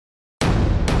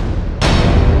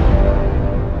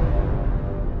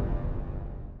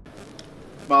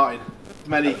Martin,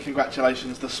 many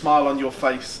congratulations. The smile on your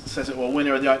face says it all.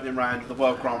 Winner of the opening round of the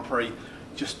World Grand Prix.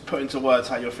 Just put into words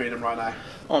how you're feeling right now.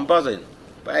 I'm buzzing,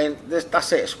 but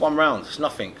that's it. It's one round. It's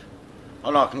nothing.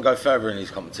 I know I can go further in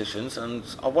these competitions, and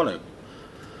I want to.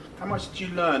 How much did you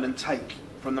learn and take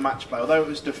from the match play? Although it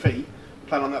was defeat,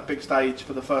 playing on that big stage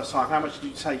for the first time, how much did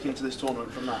you take into this tournament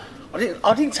from that?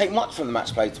 I didn't take much from the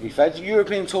match play, to be fair. The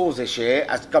European tours this year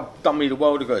has done me the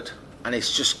world of good, and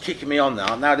it's just kicking me on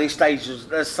now. Now these stages,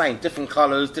 they're the same, different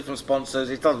colours, different sponsors.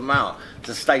 It doesn't matter. It's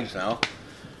a stage now.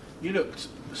 You looked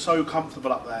so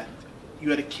comfortable up there. You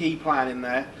had a key plan in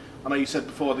there. I know you said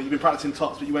before that you've been practicing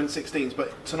tops, but you went 16s.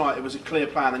 But tonight it was a clear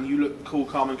plan, and you looked cool,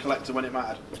 calm, and collected when it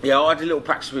mattered. Yeah, I did a little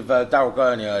practice with Daryl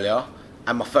Gurney earlier,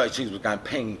 and my 32s were going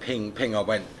ping, ping, ping. I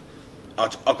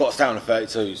got to stay on the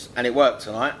 32s, and it worked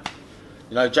tonight.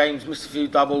 You know, James missed a few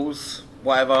doubles,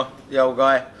 whatever. The old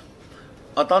guy.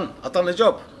 I done the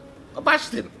job. I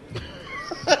bashed him.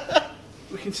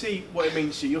 We can see what it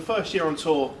means to you. Your first year on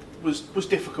tour was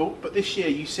difficult, but this year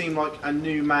you seem like a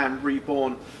new man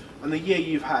reborn. And the year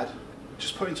you've had,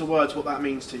 just put into words what that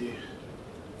means to you.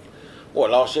 What,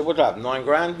 last year, what did I have? 9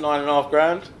 grand, 9.5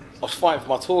 grand? I was fighting for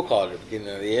my tour card at the beginning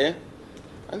of the year.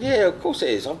 And yeah, of course it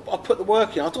is. I put the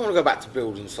work in. I don't want to go back to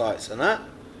building sites and that.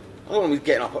 I don't want to be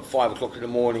getting up at 5 o'clock in the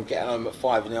morning, getting home at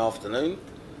 5 in the afternoon.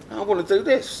 I want to do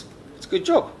this. It's a good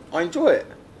job. I enjoy it.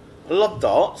 I love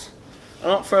darts. I'm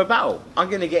up for a battle. I'm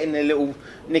going to get in the little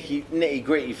nitty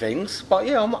gritty things. But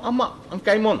yeah, I'm up. I'm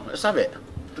game on. Let's have it.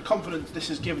 The confidence this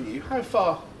has given you, how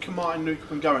far can Martin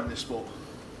Lukeman go in this sport?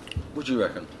 What do you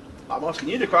reckon? I'm asking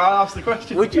you to ask the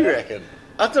question. What do you reckon?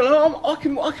 I don't know.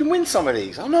 I can win some of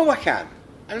these. I know I can.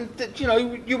 And you know,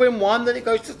 you win one, then it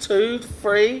goes to 2,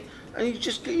 3, and you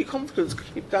just get your confidence to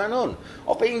keep going on.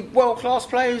 I've been world-class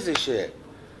players this year.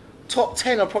 Top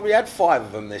 10, I probably had 5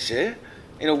 of them this year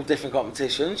in all different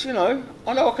competitions. You know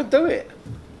I can do it.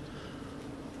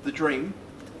 The dream,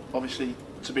 obviously,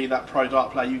 to be that pro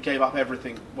dart player, you gave up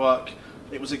everything, work.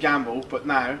 It was a gamble, but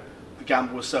now the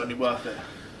gamble was certainly worth it.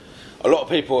 A lot of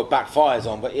people it backfires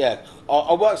on, but yeah,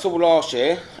 I worked all last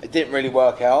year. It didn't really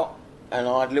work out, and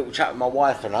I had a little chat with my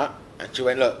wife and that, and she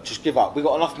went, "Look, just give up. We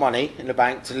got enough money in the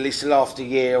bank to at least last a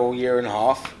year or year and a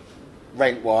half,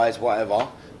 rent-wise, whatever."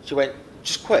 She went,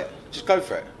 "Just quit. Just go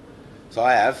for it." So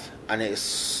I have, and it's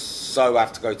so I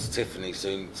have to go to Tiffany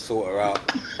soon to sort her out.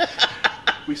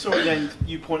 We saw at the end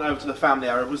you point over to the family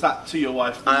area. Was that to your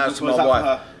wife? That's to my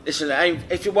wife. Listen,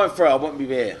 if it weren't for her, I wouldn't be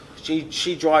here.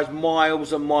 She drives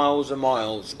miles and miles and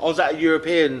miles. I was at a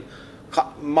European a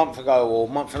month ago or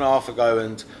a month and a half ago,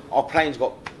 and our planes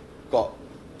got.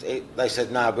 They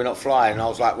said no, we're not flying. And I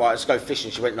was like, right, let's go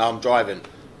fishing. She went, no, I'm driving.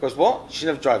 Because what? She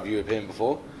never drove European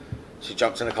before. She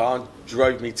jumped in the car and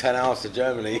drove me 10 hours to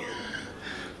Germany.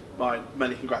 Right,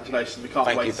 many congratulations. We can't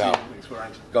Thank wait you, to see you pal. next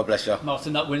round. God bless you.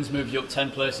 Martin, that win's moved you up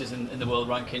 10 places in the world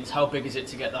rankings. How big is it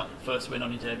to get that first win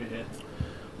on your debut here?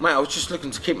 Mate, I was just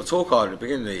looking to keep my tour card at the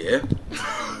beginning of the year.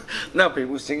 Now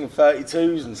people are singing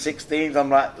 32s and 16s. I'm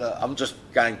like, look, I'm just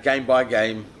going game by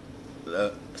game.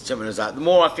 Simple as that. The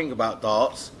more I think about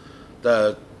darts,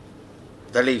 the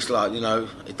least, like, you know,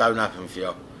 it don't happen for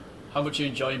you. How much are you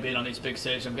enjoying being on these big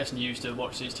stages? I'm guessing you used to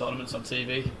watch these tournaments on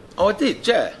TV. Oh, I did,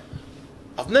 yeah.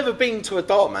 I've never been to a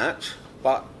dart match,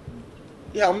 but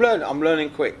yeah, I'm learning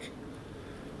quick.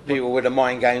 People with the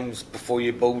mind games before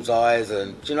your bullseyes,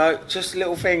 and you know, just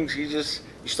little things you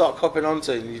start copying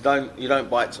onto, and you don't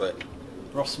bite to it.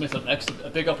 Ross Smith up next, a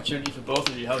big opportunity for both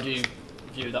of you. How do you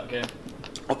view that game?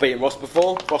 I've beaten Ross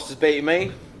before. Ross has beaten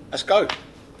me. Let's go.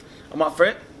 I'm up for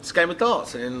it. It's a game of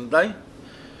darts at the end of the day.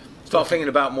 Start thinking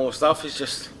about more stuff. It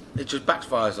just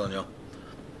backfires on you.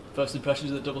 First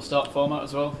impressions of the double start format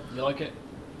as well. You like it?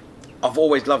 I've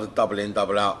always loved the double in,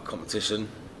 double out competition.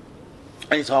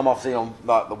 Anytime I've seen,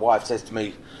 like, the wife says to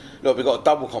me, "Look, we've got a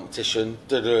double competition,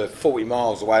 40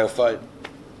 miles away or 30,"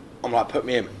 I'm like, put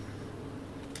me in.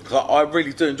 Because I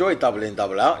really do enjoy double in,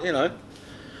 double out, you know.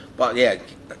 But yeah,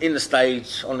 in the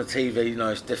stage, on the TV, you know,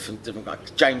 it's different.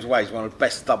 Like James Wade's one of the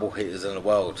best double hitters in the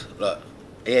world. Look,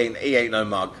 he ain't no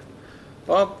mug.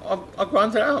 But I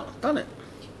grinded it out, I've done it.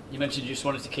 You mentioned you just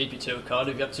wanted to keep your tour card.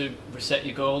 Have you had to reset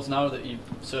your goals now that you're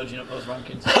surging up those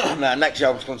rankings? No, next year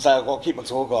I'm just going to say I've got to keep my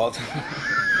tour card.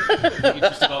 You're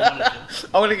just about managing.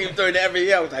 I'm going to keep doing it every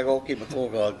year. I've got to keep my tour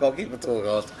card. Got to keep my tour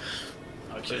card.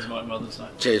 Right, cheers, Martin. Well done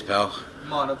tonight. Cheers, pal.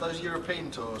 Martin, have those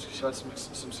European tours, because you had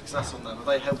some success on them, have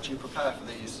they helped you prepare for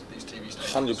these TV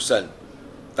stages? 100%.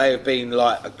 They have been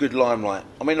like a good limelight.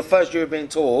 I mean, the first European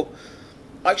tour,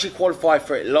 I actually qualified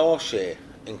for it last year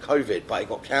in COVID, but it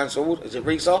got cancelled. Is it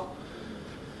Risa?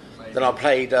 Maybe. Then I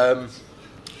played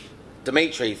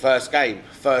Dimitri, first game,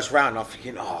 first round. I'm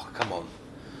thinking, oh, come on.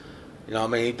 You know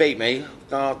what I mean? He beat me.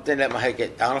 I didn't let my head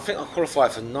get down. I think I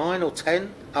qualified for 9 or 10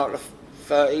 out of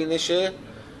 13 this year.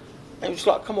 And it was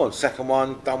like, come on, second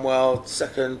one, done well,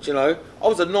 second, you know. I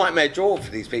was a nightmare draw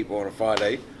for these people on a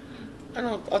Friday. And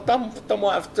I've done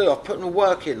what I have to do. I've put in the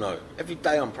work in, though. Every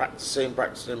day I'm practising.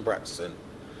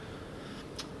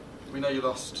 We know you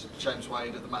lost James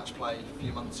Wade at the match play a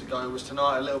few months ago. Was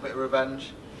tonight a little bit of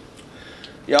revenge?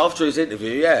 Yeah, after his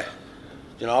interview, yeah.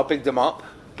 You know, I bigged him up.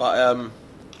 But,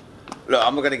 look,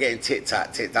 I'm not going to get in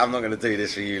tit-tat. I'm not going to do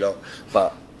this for you lot.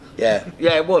 But, yeah.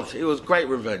 Yeah, it was. It was great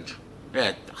revenge.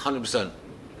 Yeah, 100%. Perfect.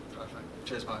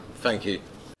 Cheers, mate. Thank you.